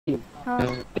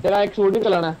तेरा एक सूट ही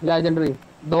चलाना है लेजेंडरी,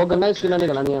 2 गन्ना स्किन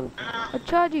निकलानी है।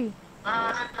 अच्छा जी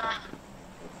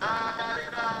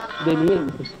देनी है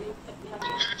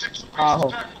आहो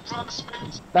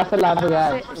 10 लाख हो गया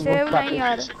सेव नहीं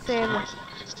यार,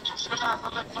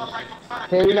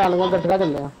 सेव भी लाल को कटका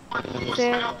चलने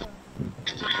सेव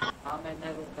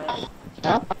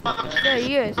हां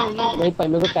सही है सही है। नहीं भाई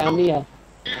मेरे को टाइम नहीं है।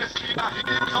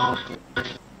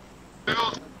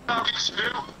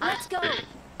 Let's go.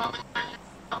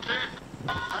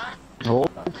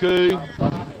 Okay.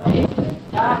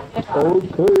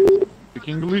 Okay Speak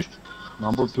English.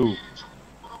 Number 2.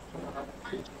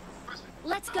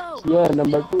 Let's go. ये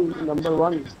number 2 number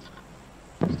 1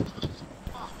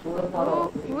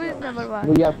 Who is number one?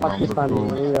 We are Pakistani Who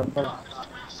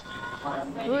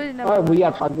is number one? We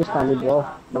are Pakistani bro.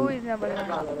 Who is number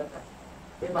one?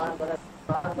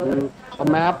 और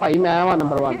मैं भाई मैं हूं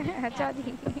नंबर 1। अच्छा जी।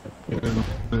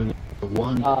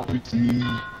 One.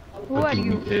 Who are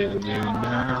you?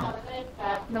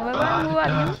 Number one, who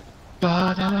are you?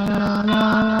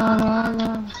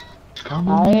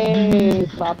 हाय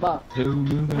पापा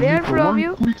Where from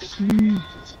you?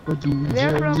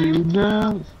 Where from you?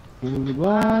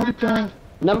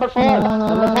 Number 4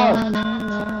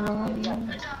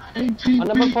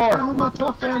 number 4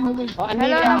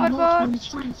 Hello number 4.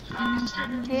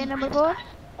 Hey number 4.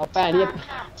 और भैन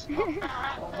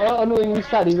ओनू इंग्लिश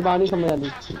सारी ज़बान नहीं समझ आती।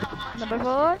 Number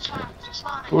 4.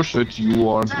 Push it, you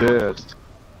are dead.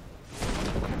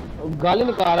 गाली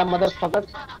निकाल रहा मदरफकर।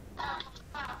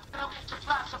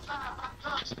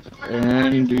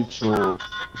 And it's all.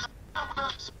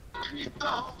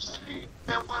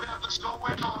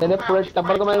 तेरे पूरे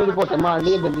टब्बर को मैंने रिपोर्ट मार दी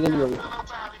है गंदी गंदी होगी।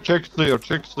 Check clear,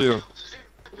 check clear.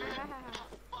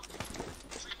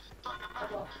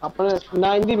 अपने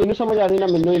ना हिंदी मैनू समझ आ रही ना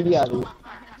मैनू हिंदी आ रही।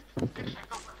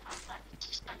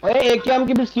 अरे एकेएम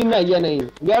की भी स्किन आई है नहीं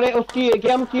यार उसकी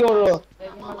एकेएम की और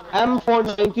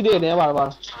M4 की दे रहे हैं बार बार।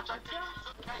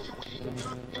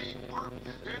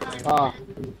 हाँ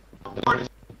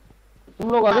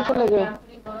तुम लोग आगे चले गए।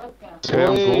 Okay,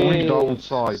 I'm going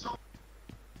downside.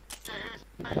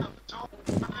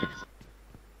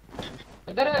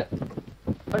 इधर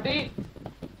बड़ी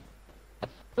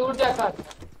टूट जाकर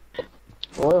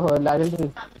ओए होए लेजेंडरी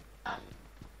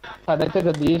साढ़े से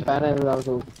गद्दी फैन है फिलहाल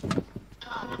तो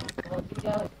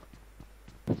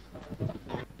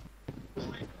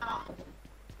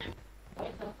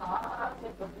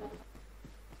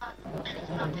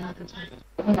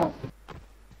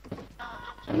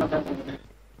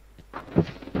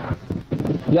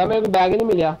यार मेरे को बैग ही नहीं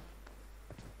मिला।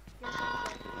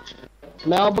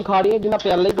 मैं वो बुखारी है जिन्हें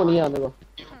प्याला ही को नहीं आने को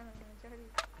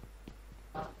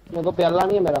मेरे को प्याला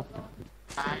नहीं है मेरा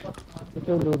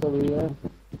दूर तो भी है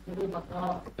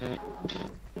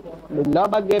बिल्ला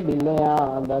बगे बिल्ले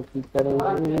यार की करे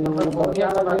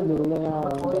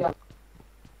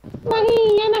नहीं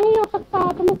ये नहीं हो सकता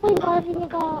तुम्हें कोई बात नहीं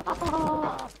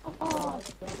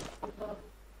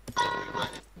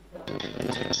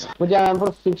मुझे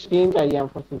M416 चाहिए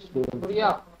M416 बढ़िया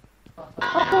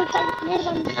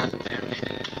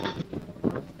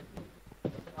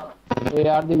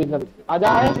यार दी मतलब आजा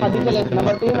है शादी चले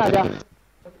नंबर 3 आजा।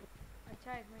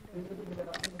 अच्छा एक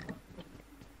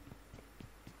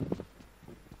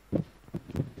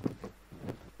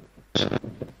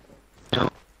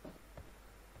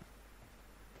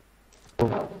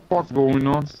What's going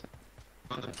on?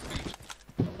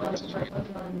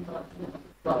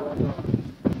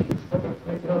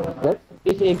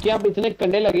 इस एक आप इतने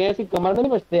कंडे लगे हैं इसकी कमर में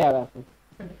नहीं बचते यार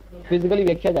फिजिकली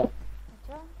देखा जाए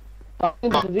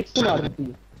अच्छा फिजिक्स से मार देती है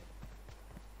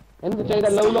इन तो चाहिए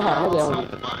लव लो हार गया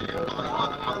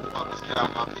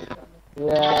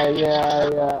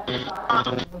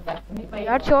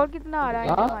यार शोर कितना आ रहा है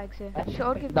माइक से?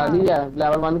 शोर कितना डाली है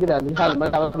लेवल 1 की डाली हेलमेट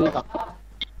लेवल 3 का।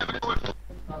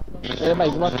 तेरे भाई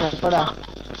के पास स्नाइपर है।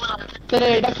 तेरे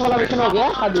एडक्स वाला मिशन हो गया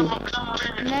शादी?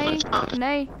 नहीं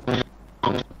नहीं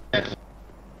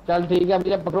चल ठीक है अभी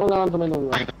जब पकड़ूंगा मैं तुम्हें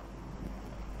दूंगा।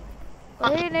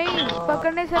 अरे नहीं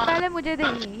पकड़ने से पहले मुझे दे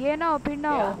ये ना हो फिर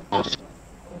ना हो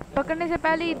पकड़ने से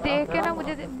पहले ही देख के ना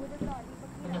मुझे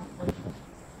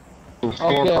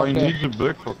Okay, I need the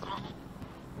backpack.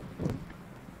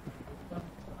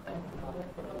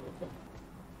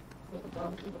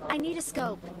 I need a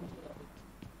scope.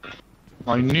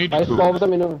 I need भाई to. स्कोप तो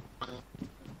मिनू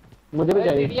मुझे भी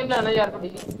चाहिए। मीडियम लाना यार थोड़ी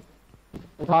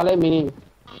उठा ले मिनी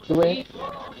सुबह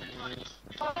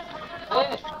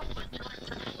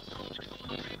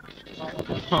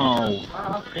Oh,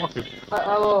 fuck it.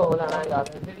 वो लाना यार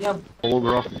मीडियम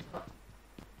Holographic.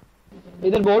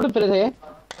 इधर बोर्ड उतरे थे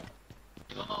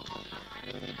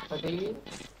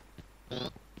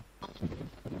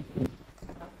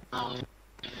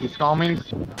He's coming.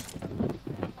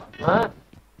 हाँ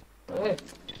ए,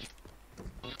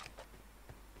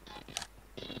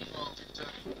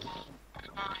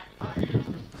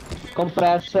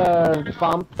 compressor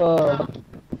pump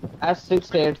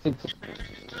S686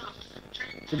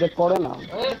 इधर कोड है ना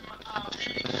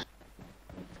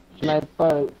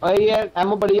स्नाइपर अरे ये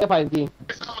एमओ पड़ी है 5 की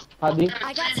आदि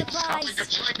I got supplies.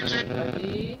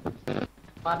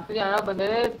 बात जाना बंदे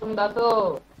ने तुम दसो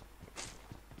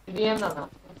टीडीएम ना था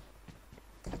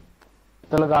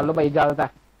तो लगा लो भाई इजाजत है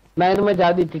मैं तुम्हें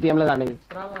जा दी टीटीएम लगाने की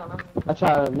लगाना अच्छा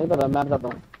नहीं पता मैं बताता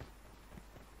हूँ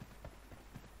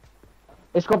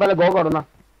इसको पहले गो करो ना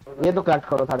ये तो कलेक्ट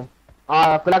करो सारे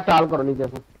कलेक्ट आल करो नीचे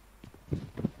से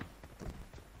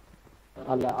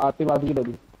अल्लाह आती बात की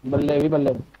डरी बल्ले भी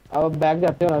बल्ले अब बैग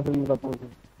जाते हो ना फिर मैं बताता हूँ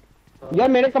यार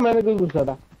मेरे कमरे में कोई घुसा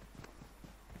था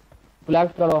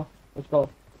कलेक्ट करो इसको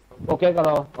ओके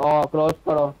करो और क्लोज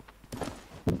करो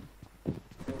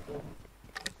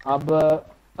अब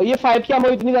ये 5 की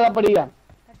अमाउंट इतनी ज्यादा पड़ी है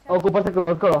और ऊपर से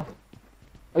क्लोज करो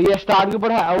और ये स्टार्ट के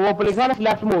ऊपर है वो ऊपर लिखा है ना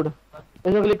सिलेक्ट मोड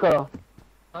इसमें क्लिक करो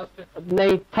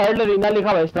नहीं थर्ड रीना लिखा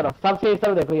हुआ है इस तरफ सबसे इस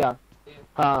तरफ देखो यार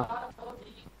हाँ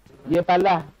ये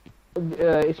पहला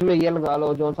है इसमें ये लगा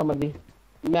लो जो सा मर्जी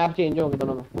मैप चेंज होंगे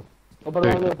दोनों में ऊपर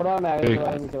वाला मैं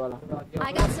नीचे वाला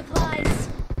I got supplies.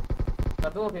 कर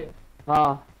दो फिर हाँ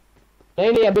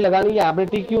नहीं अभी लगा नहीं है आपने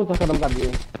टिक क्यों तो खत्म कर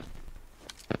दिए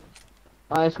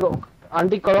हाँ इसको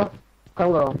अनटिक करो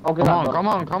खत्म करो ओके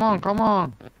Come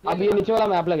on. अब ये नीचे वाला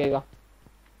मैप लगेगा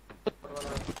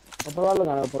ऊपर वाला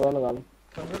लगाना ऊपर वाला लगा लो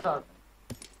समझो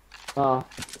साथ हाँ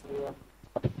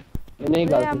ये नहीं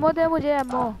गलती एमओ दे मुझे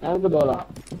एमओ एम को बोला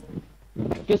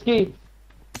किसकी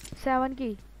 7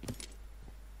 की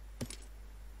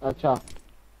अच्छा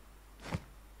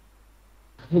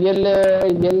ये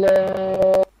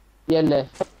ले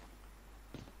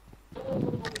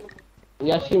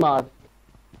यशी मार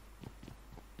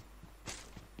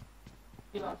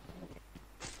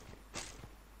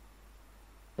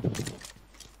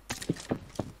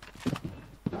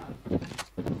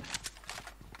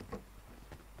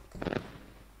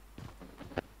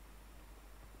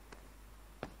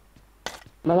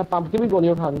मैंने पंप की भी गोली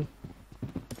उठा दी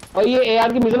और ये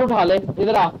एआर की मिसल उठा ले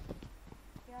इधर आ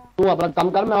तू अपना कम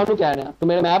कर मैं और कह रहा तू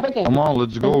मेरे मैप पे क्या Come on,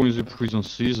 let's go. Is it prison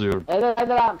Caesar?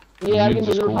 इधर आ ये एआर की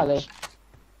मिसल उठा ले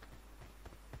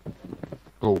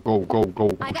Go.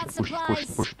 I got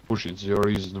Push it. There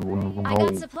is no I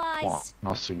got supplies.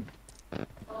 nothing.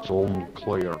 It's all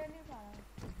clear.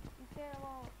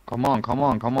 Come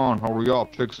on. Hurry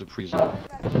up. Fix the prison.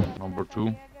 Number 2.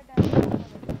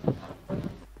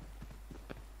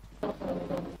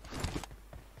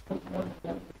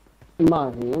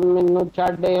 माही मैनू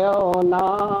छड्डियो ना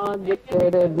जे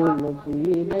तेरे दिल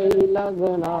की नहीं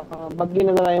लगना बग्गी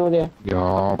नजर आए मुझे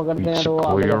Yeah, पकड़ते हैं it's तो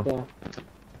आगे clear. बढ़ते हैं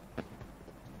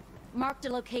Marked a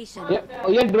location.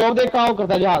 ये ड्रॉप देख कहाँ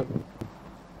करता है जहाज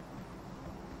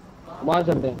वहां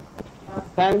चलते हैं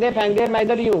फेंक दे मैं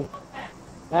इधर ही हूँ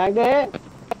फेंक दे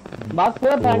बस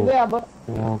फिर फेंक दे अब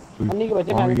अन्नी के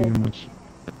बच्चे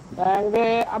फेंक दे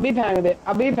अभी फेंक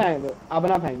दे अब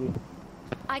ना फेंकी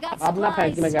I got अब ना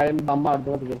फेंकी मैं supplies. कह रही बम मार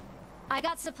दूँ तुझे I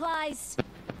got supplies.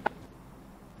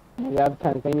 यार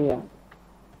फेंक ही नहीं है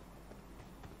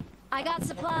I got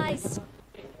supplies.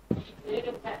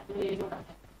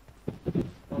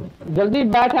 जल्दी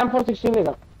बैठ M416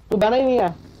 लेकर तू बना ही नहीं है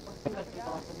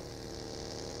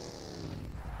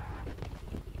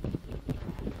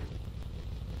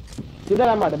किधर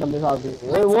है हमारे बंदे साहब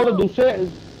की वो तो दूसरे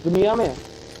दुनिया में है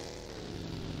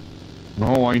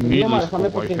No, I need हमारे a सामने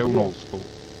scope. I पक्के have थे। no scope.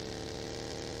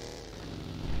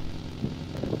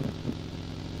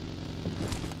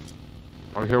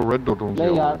 I have red dot on the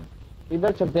नहीं यार other.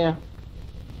 इधर चलते हैं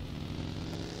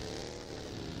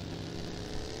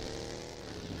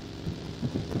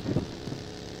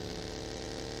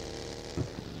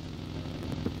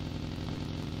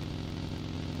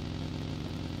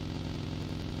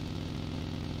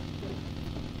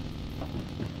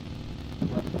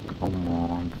Come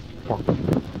on. Fuck.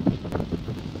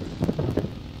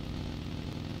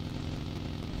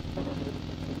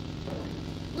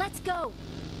 Let's go.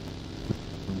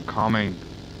 I'm coming.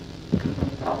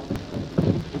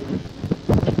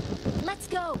 Let's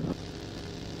go.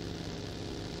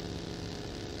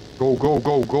 Go. Mark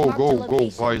the Go.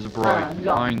 location. By the bride.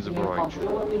 Behind the bride.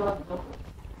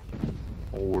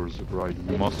 Over the bride.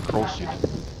 We must cross it.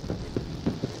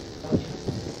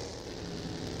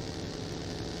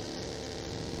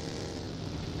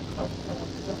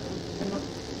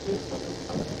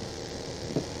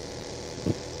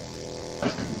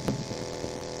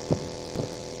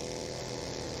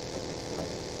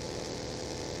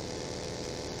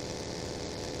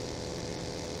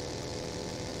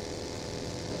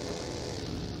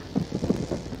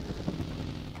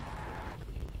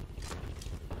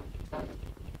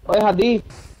 ओए हदी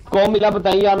scope मिला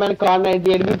बताइए यार, मैंने कार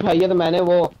 98 भी उठाई है, तो मैंने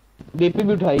वो डीपी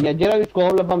भी उठाई है, जरा भी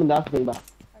स्कोप लगा मैं 10 दूंगा।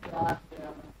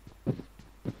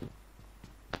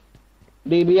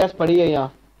 डीबीएस पड़ी है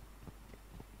यहाँ।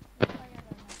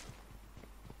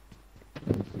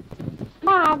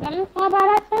 बादल का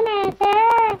बरसने से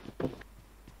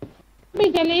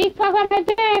बिजली का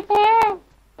गरजने से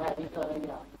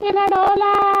तेरा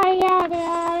डोला याद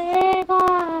आएगा।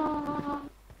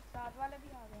 साथ वाले भी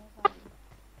आ गए हैं साथ।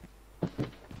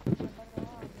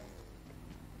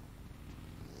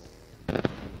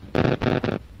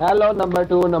 हेलो नंबर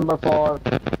 2 नंबर 4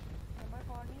 नंबर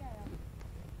 4 नहीं आया।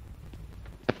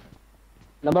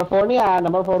 नंबर 4 नहीं आया,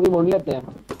 नंबर 4 भी बोल लेते हैं।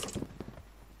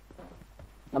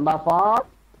 नंबर 4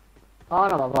 हाँ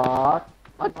नंबर 4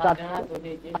 अच्छा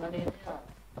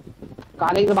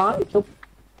काली जबान चुप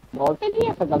बोलते नहीं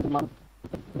है सकल जबान।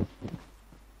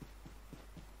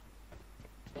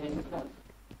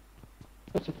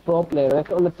 कुछ प्रो प्लेयर है,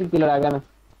 29 किलो आ गया मैं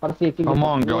पर सीटी। Come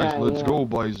on, guys, let's go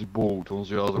by the boat on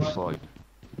the other side.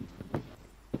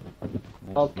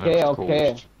 Okay, Next okay.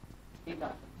 coast.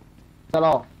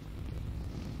 चलो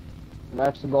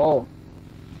let's go.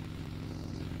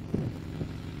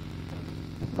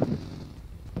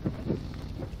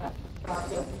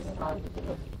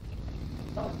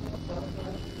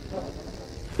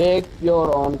 Take your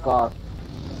own car.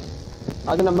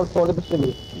 आगे नंबर 4 के पीछे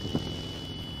भी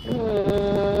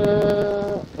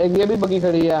एक ये भी बगी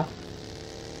खड़ी है।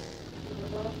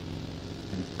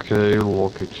 Okay,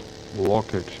 lock it.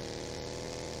 Lock it.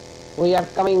 We are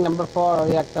coming number 4,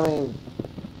 we are coming.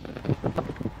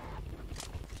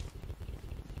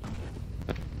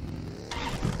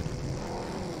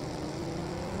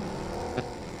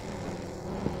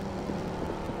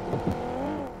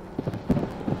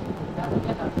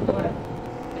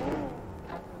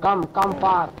 Come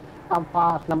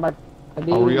fast, number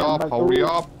 3, Hurry up, number 2, hurry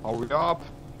up, hurry up.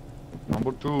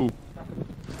 Number 2.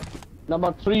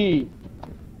 number 3,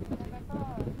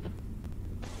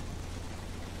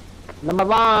 number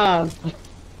 1.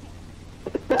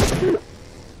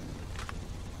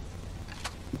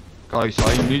 Guys,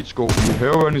 I need scope. Do you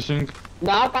have anything?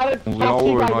 ना कर On the taxi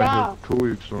hour and कर I जा। have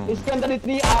 2x on. इसके अंदर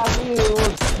इतनी आदमी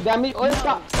damage. ओए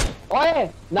इसका ओए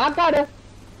ना कर,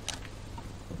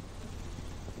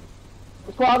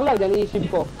 उसको आग लग जानी शिप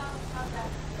को।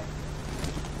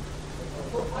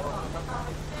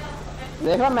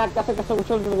 देख रहा मैं कैसे कैसे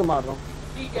उछल के मार रहा हूँ,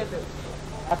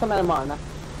 ऐसा मैंने मारना।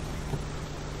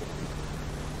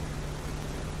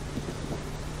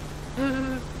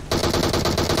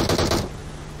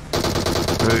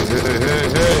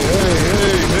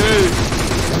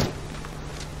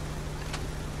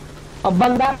 अब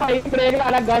बंदा भाई ब्रेक ला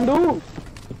रहा है, गांडू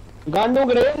गांडू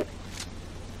ब्रेक।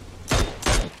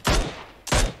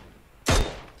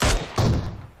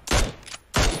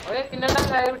 ओए किन्ना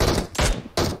टंग है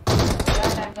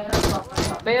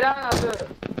मेरा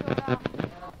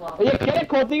ये क्या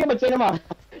खोती के बच्चे ने मार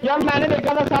यार, मैंने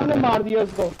देखा था सामने मार दिया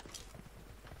उसको।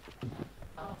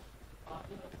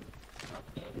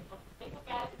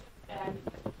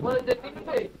 वो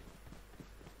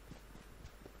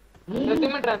जल्दी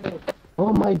में ट्रैप है।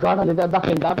 ओह माय गॉड, हले तो अद्धा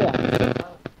घंटा पे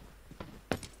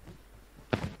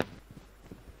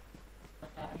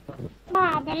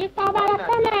बादल का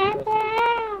बरसने से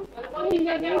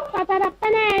बिजली का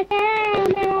तड़पने से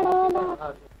मेरा डोला।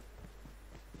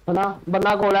 ना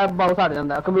बंदा कोल है बहुत हट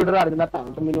जाता है, कंप्यूटर हट जाता है।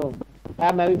 तो मैनू है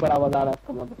मैं भी बड़ा बाजार है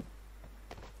इसका मतलब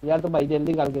यार। तो भाई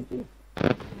जल्दी गल की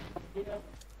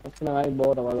इसने भाई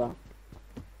बहुत आवाज।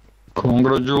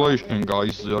 Congratulations,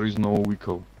 guys. There is no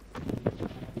vehicle.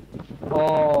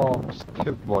 Oh,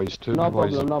 Step by step No by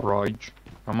problem, no surprise.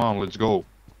 Come on, let's go,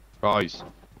 guys.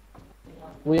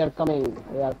 we are coming,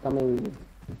 we are coming.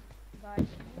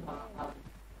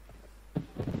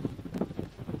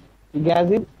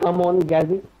 Gazip, come on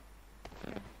Gazip.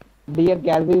 Dear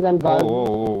Gazip and Oh,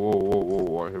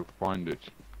 Gazip. I have find it.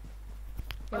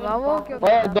 वाह वो क्यों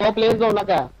ओए दो place दो ना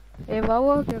क्या? वाह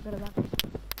वो क्यों कर रहा।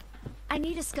 I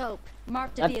need a scope.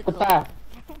 Marked a अच्छा vehicle. कुत्ता है।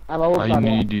 अब वो I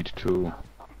need it too.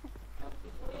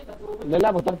 ले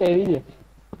ला पुत्र तेरी है।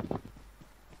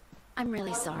 I'm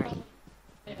really sorry.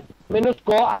 मैंने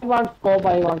scope, I want scope,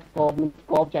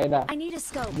 scope चाहिए। I need a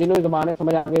scope. जिन्होंने ज़माने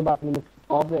समझ आ गई बात, मैंने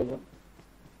स्कोप दे दो।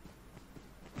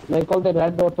 मेरे को तो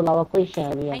रेड डॉट के अलावा कोई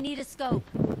शय नहीं I है। need a scope.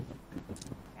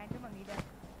 कैंटू मंगी दे।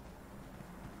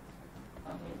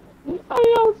 I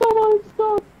also want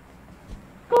scope.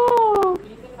 Scope.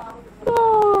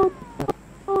 Scope.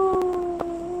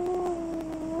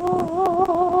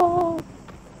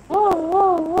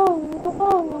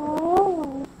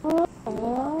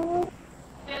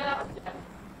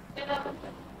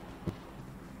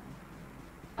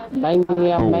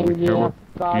 महंगियां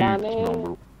काड़ा ने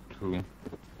number 2.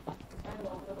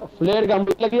 फ्लेयर गन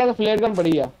लगी है, फ्लेयर गन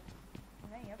पड़ी है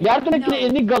यार। तूने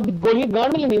इतनी गोलियां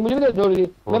गाड़ नहीं लेनी, मुझे भी दे थोड़ी सी।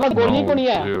 मेरे पास गोलियां को नहीं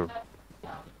है।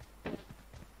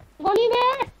 गोली दे।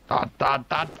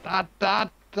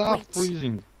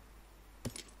 Freezing.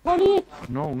 गोली।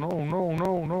 No.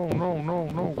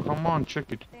 Come on, check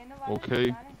it. Okay.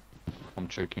 I'm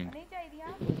checking.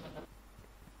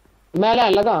 मैं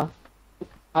लैन लगा।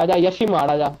 आजा यशी मार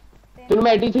आजा। तूने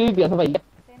मैं 83 दिया था भाई।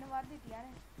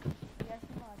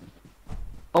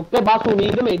 ओके बात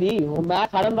उम्मीद मेरी मैं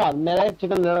सारा रात मेरा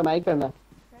चिकन डिनर मैं ही करना।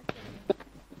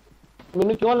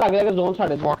 मैंने क्यों लग रहा है कि जोन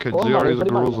साढ़े Fuck it, there is a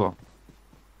Groza.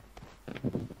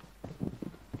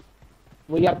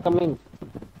 We are coming.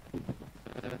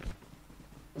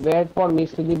 Wait for me,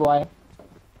 silly boy.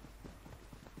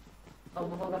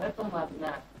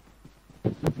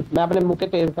 मैं अपने मुंह के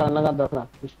तेज करने लगा दसना।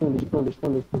 डिस्टू।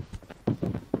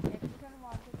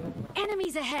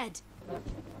 Enemies ahead.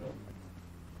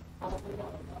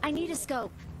 I need a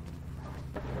scope.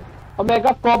 और मेरे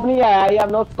का स्कोप नहीं आया। I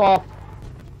have no scope.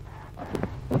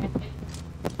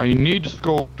 I need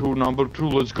scope to number 2.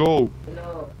 Let's go.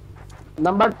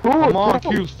 Number 2. Come on,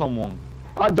 kill someone.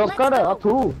 और जोकर और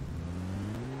 2.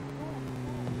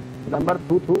 Number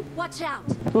 2. Watch out.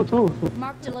 2.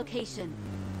 Marked a location.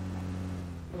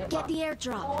 Get the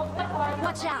airdrop.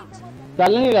 Watch out.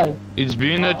 चल नहीं रहा। It's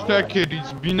been a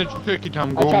check it.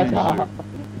 I'm going.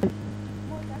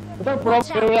 तो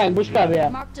proper ambush कर रहा है।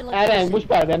 अरे एम्बुश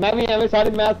कर रहा है। मैं भी ऐसे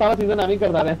सारा सीजन हम ही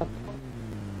करता रहा।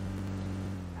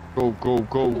 Go.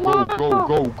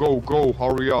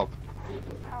 Hurry up.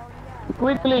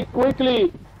 Quickly.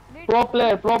 Pro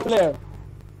player.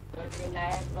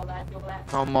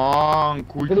 Come on,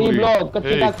 quickly. Green block,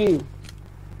 कच्ची टाकी।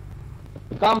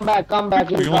 Come back.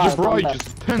 Quickly, on the right, just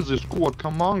tens the squad.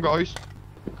 Come on, guys.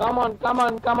 Come on.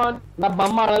 मैं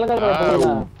बम मारने लगा था।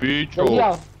 Oh, bitch.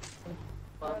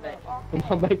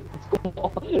 भाई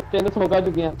तेरे स्मोक आ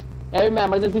चुकी हैं। अभी मैं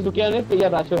इमरजेंसी चुकी है तो ये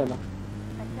रश है ना।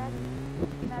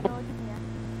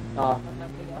 हाँ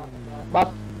बस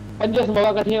 5 स्मोक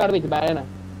इकट्ठियां कर बीच बैठे ना।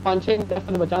 5-6 इंटरेस्ट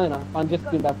बचा देना। 5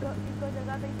 skill back.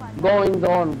 Go in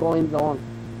zone.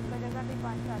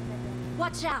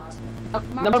 Watch out.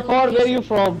 Number 4, where are you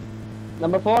from?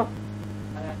 Number 4?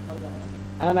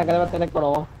 ना करे तेरे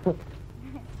करो।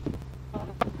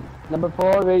 Number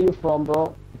 4, where are you from, bro?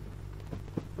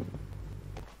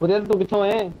 उधर तू किथों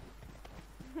है?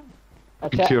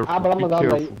 अच्छा आप बड़ा मजा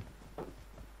भाई।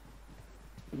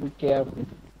 Be careful.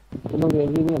 तुम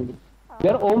अंग्रेजी नहीं आती।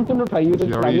 यार ओम तुम उठाइए तो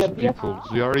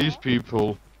There is people.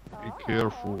 Be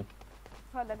careful.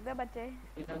 हाँ लगता है बच्चे।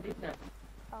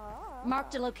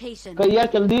 Marked a location. कई यार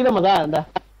जल्दी ना मजा आता है।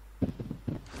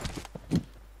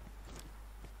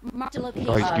 Marked a location.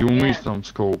 Guys, give me some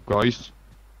scope, guys.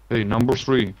 Hey, number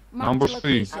 3. Number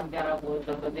 3.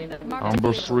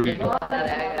 Number 3.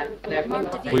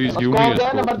 Please give me a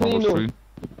scope, number 3.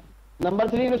 Number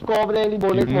 3 ने स्कोप दे नहीं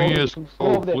बोले। Give me a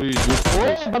scope, please.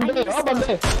 ओए बंदे।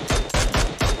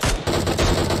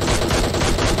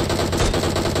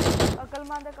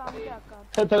 अकलमंद काम क्या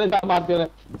कर। चले जा मारते रहे।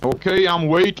 Okay, I'm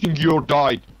waiting your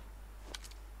died.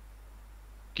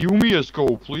 Give me a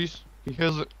scope, please. He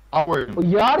has our.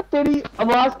 यार तेरी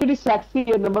आवाज कितनी सेक्सी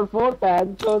है। नंबर 4 पैन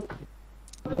चोक।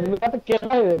 मेरा तो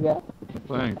कैसा है क्या?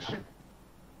 Thanks.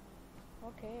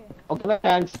 Okay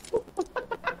thanks.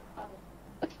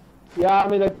 यार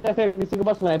मुझे लगता है फिर किसी के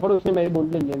पास स्नाइपर उसने मेरी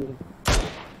बुलेट ले लिया मेरी।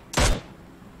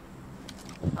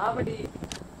 हां बड़ी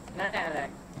ना टाइम लग।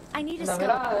 I need a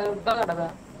मेरा scope. उतना काटा था।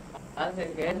 ऐसे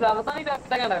कैसे पता नहीं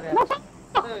कितना काटा था।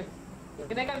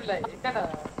 कितने का मिला है? काटा।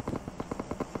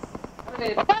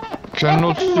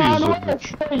 Cannot see the bitch.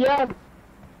 यार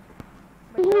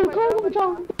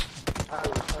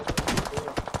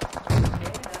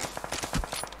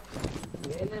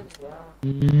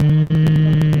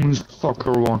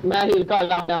Sucker one. मैं हिल का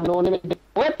लाया उन्होंने मेरे।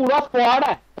 ओए पूरा स्क्वाड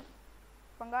है।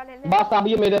 पंगा ले ले। बस अब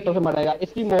ये मेरे हाथों से मरेगा।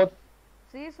 इसकी मौत।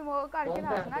 सी स्मोक करके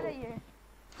हंसना चाहिए।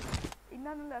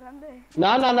 इन्हां ਨੂੰ ਲੜਨ ਦੇ। ਨਾ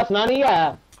ਨਸਣਾ ਨਹੀਂ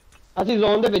ਹੈ। ਅਸੀਂ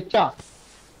ਜ਼ੋਨ ਦੇ ਵਿੱਚ ਆ।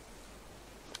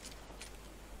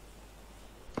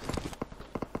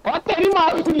 और तेरी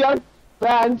मार यार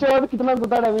भैन चोद कितना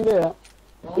गुस्सा डैमेज दे रहा।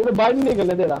 ये तो बाहर नहीं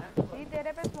निकलने दे रहा। सी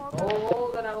तेरे पे स्मोक। ओ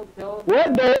करा वो वो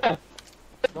दे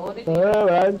दो नहीं।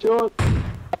 भैन चोद।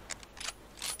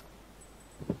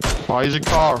 Why is the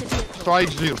car?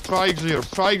 Strike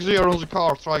there on the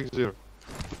car, strike there.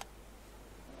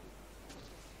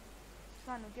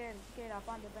 ਸਾਨੂੰ ਘੇਰਾ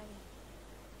ਪਾਉਂਦੇ ਪਏ।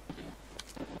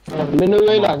 ਮੈਨੂੰ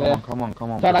यही लग रहा है। Come on.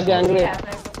 सारा गैंग रे।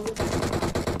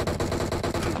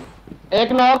 एक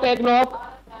नॉक।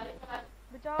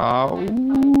 बचाओ। Ow.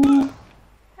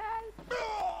 Help.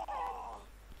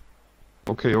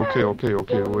 Okay, okay, okay,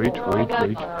 okay. Wait. ओ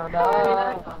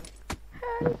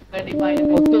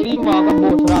तेरी माँ का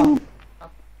बोचरा।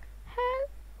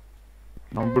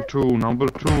 Number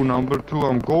two.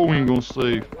 I'm going on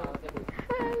safe.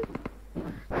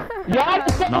 यार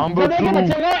Number गधे के two.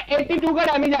 बच्चे का 82 का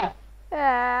डैमेज है।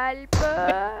 हेल्प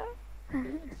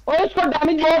और इसको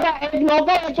डैमेज बहुत है, एक नॉक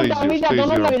है, एक को डैमेज है,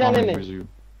 दोनों लग जाने I'm में। with you.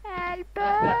 Help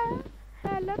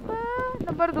help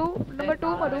number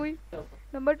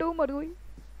 2 मर गई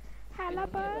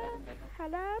हेल्प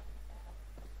हेल्प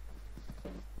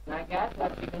मैं क्या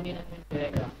करती हूं नहीं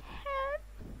मिलेगा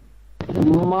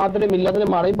माँ तेरे मिलत ने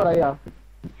मारा ही पड़ा यार।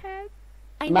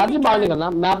 I मैं need भी a बाहर नहीं gun. करना,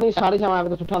 मैं अपनी सारी सामान पे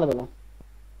तो सुठा देगा।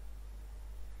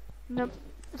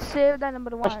 सेव द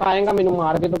नंबर 1 पछताएगा मैंने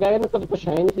मार के तो क्या करें, कुछ कुछ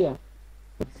है ही नहीं किया।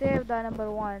 Save the number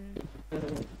 1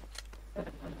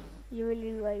 you will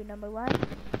revive number 1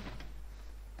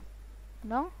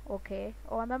 no okay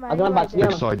oh अंदर मैं अगर मैं बच गया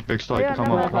Big ना, side. Yeah, Come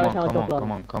no, on.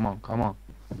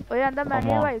 ओए अंदर मैं Come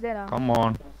on. रिवाइव देना Come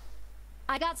on.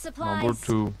 I got Number supplies.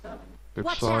 2. Big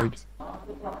Watch side. out.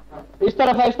 इस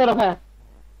तरफ है,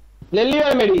 ले लियो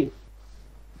है मेरी।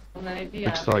 नहीं थी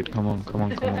Big side. Come on.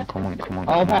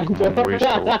 आओ भाई Waste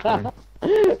our time.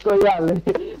 कोई हाल नहीं,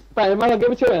 पहले मैं आगे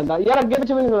पीछे हो जाता यार, आगे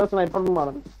पीछे भी नहीं होता, स्नाइपर में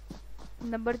मारा।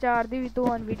 नंबर 4 दी भी तू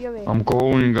on video way I'm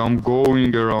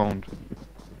going around.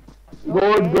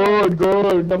 Good,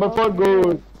 number 4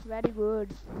 good। very good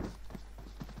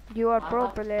you are pro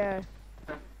player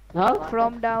हाँ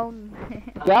from down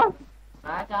क्या?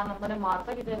 मैं 4 नंबर ने मारता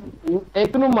किते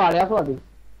एक ਨੂੰ ਮਾਰਿਆ ਤੁਹਾਡੀ,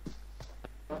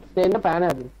 3 ਪੈਨ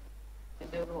ਹੈ ਜੀ।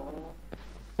 किते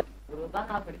गुरु का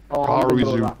ना फिर How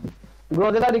is you? Grow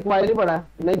the require ਹੀ ਬੜਾ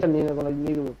ਨਹੀਂ ਚੱਲਣੀ ਮੇਰੇ ਕੋਲ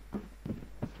ਨਹੀਂ ग्रो।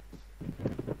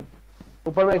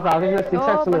 ऊपर में एक आगे से 6x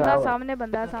ओ में बंदा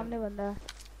रहा सामने बंदा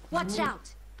Watch out.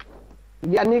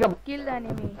 यानी का kill the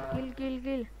enemy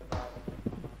kill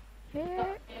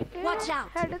Watch out.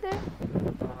 Head they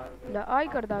ला आई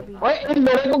करदा भी ओए इस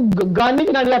लोड़े को गान नहीं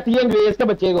चलानी आती है अंग्रेज के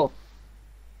बच्चे को।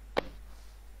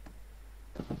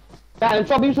 पैन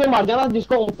 24 में मार जाना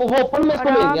जिसको ओपन में इसको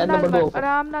मिल गया नंबर 2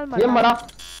 आराम नाल ये मरा।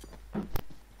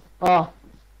 हाँ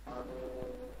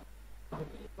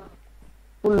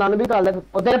पुल्लान भी कर ले,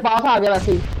 और तेरे पास आ गया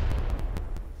वैसे ही।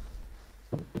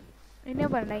 इन्हें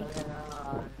बनना ही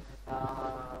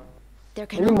There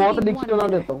can इन्हें only मौत be दिखी one ना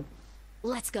winner. देता हूँ।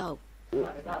 Let's go.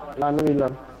 लाने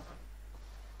मिलर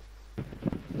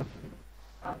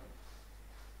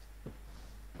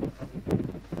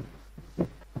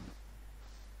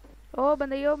ओ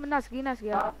बंदा यो नस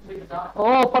गया ओ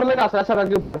ऊपर में डाल सड़क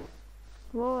के ऊपर।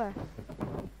 वो है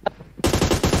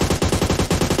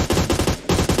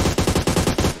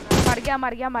मर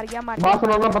गया बात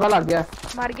सुनो ना पता लग गया।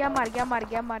 मर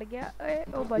गया ए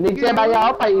ओ बच नीचे गई भाई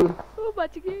आओ भाई, ओ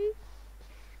बच गई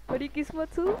बड़ी किस्मत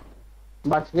सु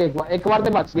बच गए एक बार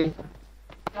तो बच गई।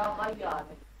 क्या भाई यार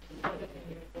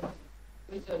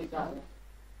चोरी कर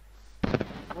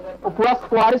वो पूरा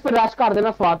स्क्वाड इस पे रश कर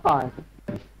देना, स्वाद था है।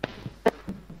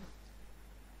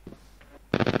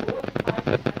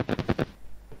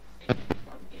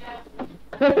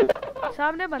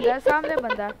 सामने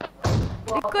बंदा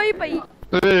इको ही पई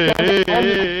Hey.